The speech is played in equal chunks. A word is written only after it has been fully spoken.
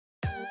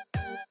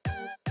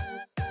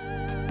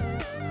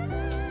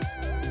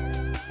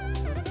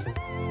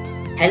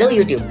Hello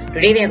YouTube,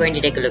 today we are going to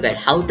take a look at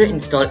how to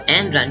install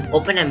and run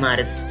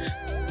OpenMrs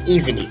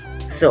easily.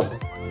 So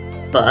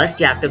first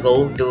you have to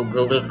go to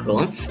Google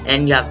Chrome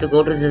and you have to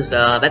go to this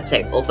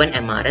website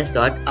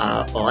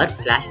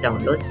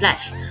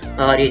openmrs.org/download/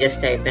 or you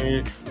just type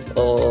in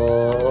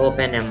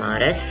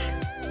OpenMrs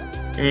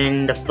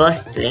and the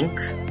first link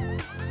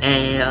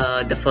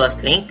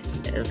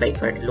wait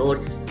for it to load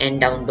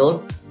and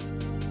download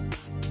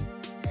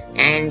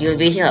and you'll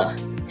be here.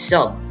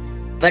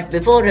 But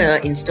before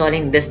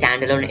installing the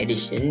standalone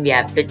edition, we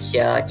have to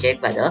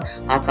check whether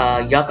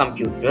your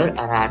computer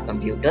or our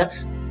computer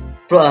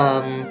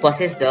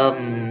possess the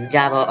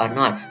Java or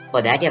not.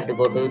 For that, you have to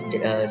go to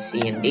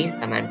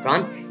cmd command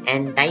prompt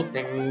and type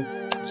in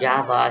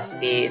Java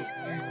space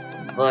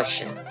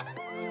version.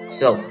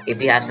 So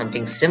if you have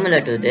something similar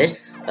to this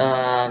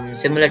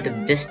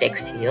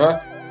text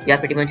here, you are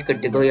pretty much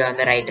good to go. You're on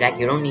the right track.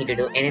 You don't need to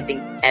do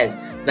anything else.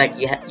 But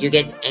you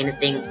get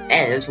anything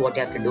else, what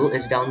you have to do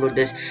is download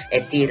this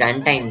SC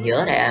runtime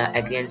here,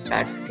 agree and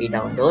start free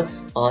download,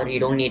 or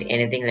you don't need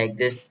anything like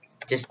this.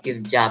 Just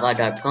give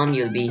java.com,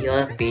 you'll be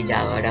here, free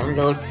Java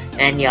download,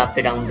 and you have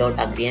to download,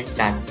 agree and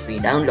start free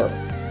download.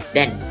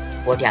 Then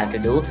what you have to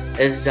do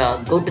is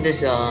go to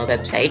this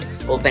website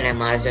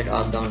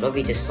openmrs.org download.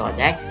 We just saw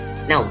that.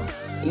 Now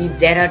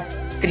there are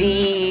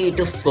 3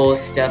 to 4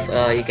 stuff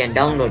you can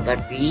download,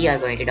 but we are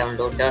going to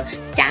download the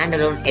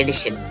standalone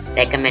edition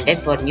recommended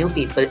for new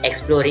people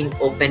exploring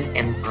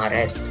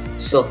OpenMrs.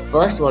 So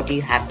first what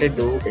you have to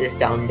do is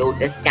download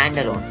the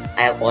standalone.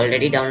 I have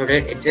already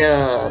downloaded. It's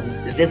a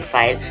zip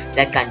file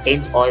that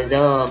contains all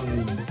the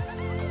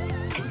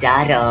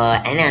jar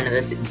and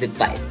another zip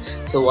files.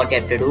 So what you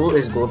have to do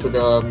is go to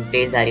the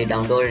place where you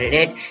downloaded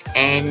it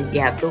and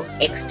you have to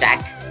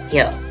extract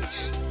here.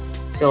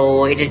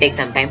 So it will take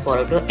some time for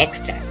it to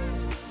extract.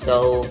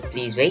 So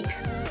please wait.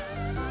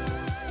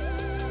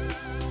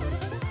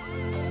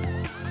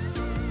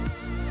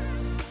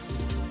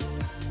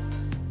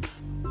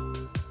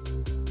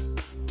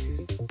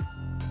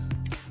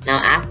 Now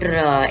after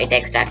it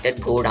extracted,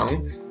 go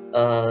down.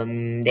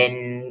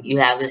 Then you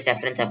have this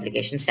reference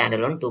application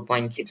standalone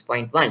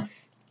 2.6.1.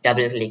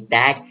 Double click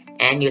that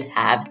and you'll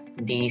have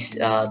these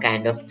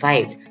kind of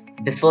files.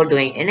 Before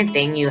doing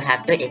anything, you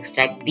have to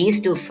extract these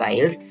 2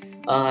 files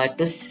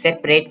to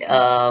separate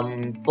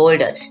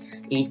folders.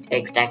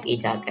 Extract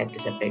each archive to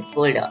separate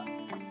folder.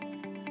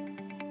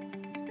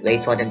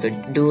 Wait for them to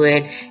do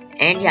it,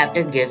 and you have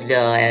to give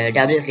the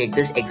double click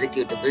this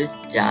executable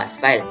jar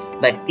file.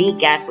 But be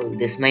careful,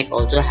 this might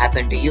also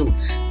happen to you.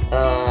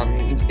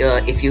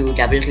 If you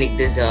double click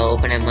this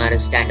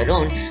OpenMrs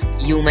standalone,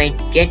 you might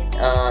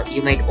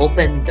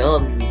open the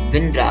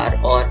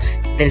WinRAR, or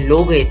the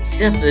logo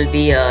itself will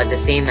be the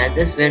same as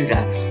this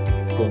WinRAR.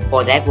 So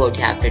for that, what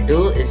you have to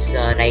do is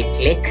right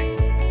click,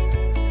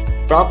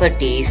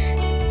 properties,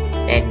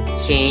 then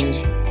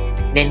change,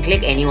 then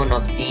click any one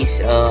of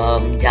these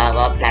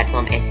Java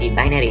platform SE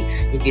binary.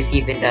 If you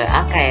see WinRAR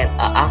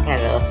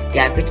archiver,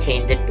 you have to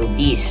change it to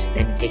these.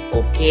 Then click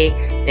OK,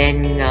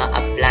 then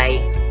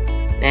apply,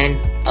 then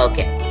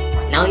OK.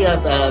 Now you are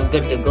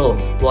good to go.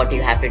 What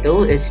you have to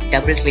do is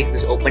double click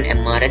this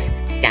OpenMrs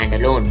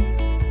standalone.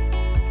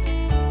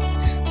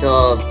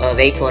 So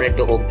wait for it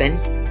to open.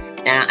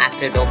 Then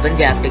after it opens,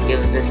 you have to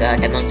give this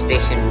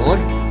demonstration mode.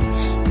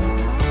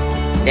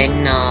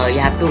 Then you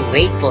have to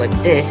wait for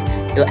this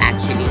to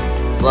actually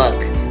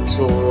work.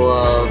 So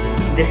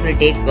this will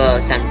take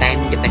some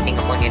time depending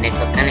upon your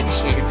network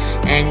connection.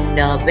 And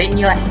when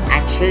you are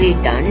actually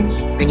done,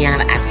 when you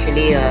have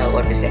actually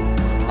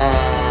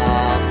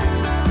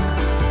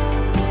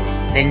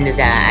when this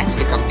is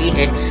actually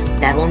completed,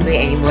 there won't be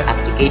any more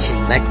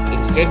application, but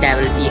instead there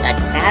will be a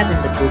tab in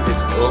the Google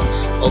Chrome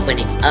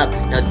opening up.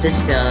 Now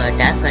this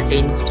tab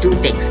contains 2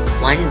 things.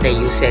 One, the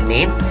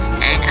username,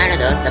 and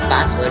another, the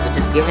password, which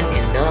is given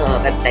in the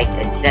website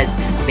itself.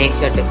 Make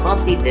sure to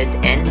copy this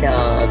and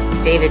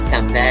save it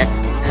somewhere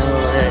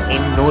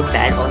in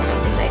Notepad or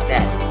something like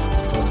that.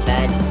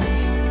 Notepad,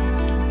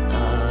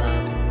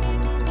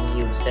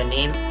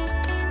 username,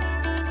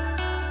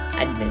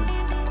 admin,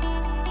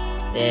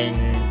 then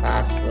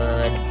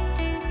password,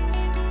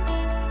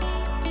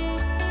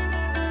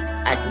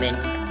 admin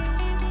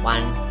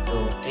 1,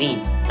 2, 3.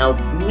 Now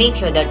make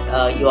sure that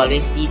you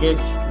always see this.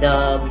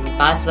 The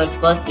password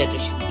first letter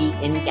should be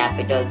in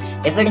capitals.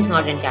 If it is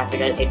not in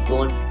capital, it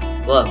won't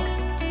work.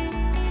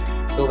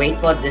 So wait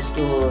for this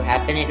to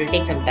happen. It will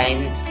take some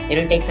time.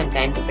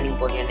 Depending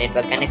upon your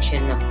network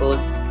connection, of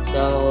course.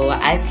 So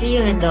I'll see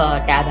you when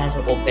the tab has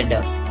opened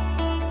up.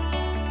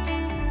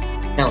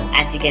 Now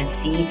as you can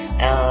see,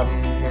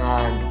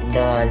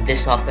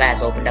 this software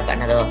has opened up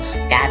another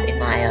tab in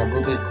my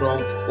Google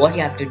Chrome. What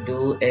you have to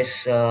do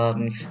is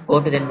go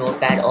to the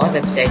Notepad or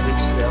website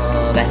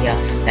where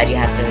you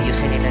have the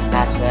username and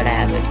password. I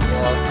have it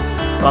here.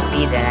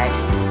 Copy that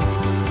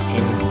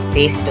and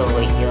paste it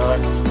over here.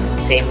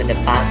 Same with the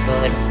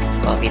password.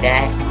 Copy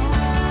that.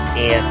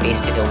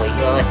 Paste it over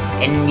here,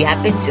 and you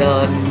have to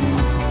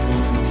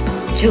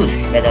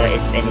choose whether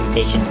it's an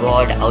inpatient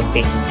ward,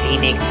 outpatient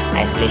clinic,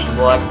 isolation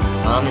ward,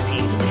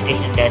 pharmacy,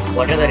 registration desk,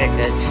 whatever it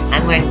is.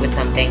 I'm going with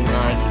something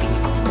giving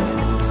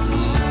the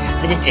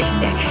registration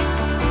desk.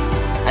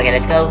 Okay,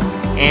 let's go,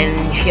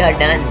 and you're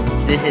done.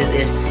 This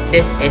is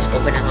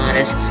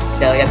OpenMrs,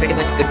 so you're pretty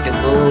much good to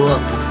go.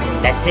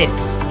 That's it.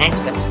 Thanks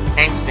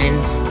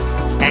friends.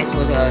 Thanks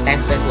for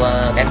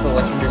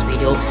watching this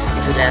video.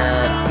 If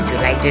you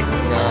liked it,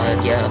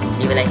 yeah,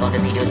 leave a like on the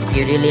video. If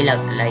you really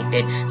liked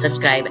it,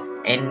 subscribe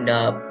and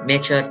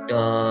make sure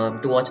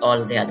to watch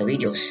all of the other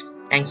videos.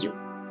 Thank you.